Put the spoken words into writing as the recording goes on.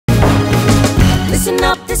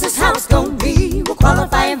up, this is how it's gonna be. We'll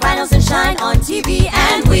qualify in finals and shine on TV.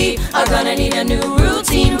 And we are gonna need a new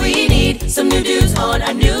routine. We need some new dudes on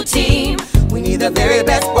a new team. We need the very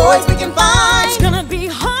best boys we can find. It's gonna be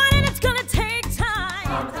hard and it's gonna take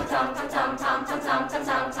time.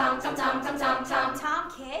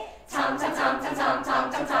 Tom Kitt.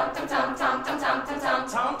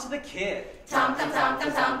 Tom to the Kitt.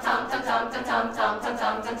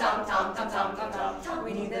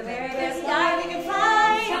 We need the very best guy we can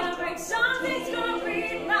find. Gonna break something's gonna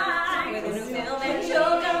be right. With a new film and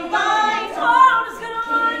show combined, Tom is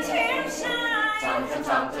gonna want him shine.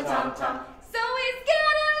 So he's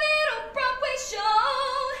got a little Broadway show.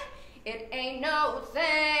 It ain't no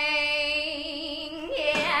thing.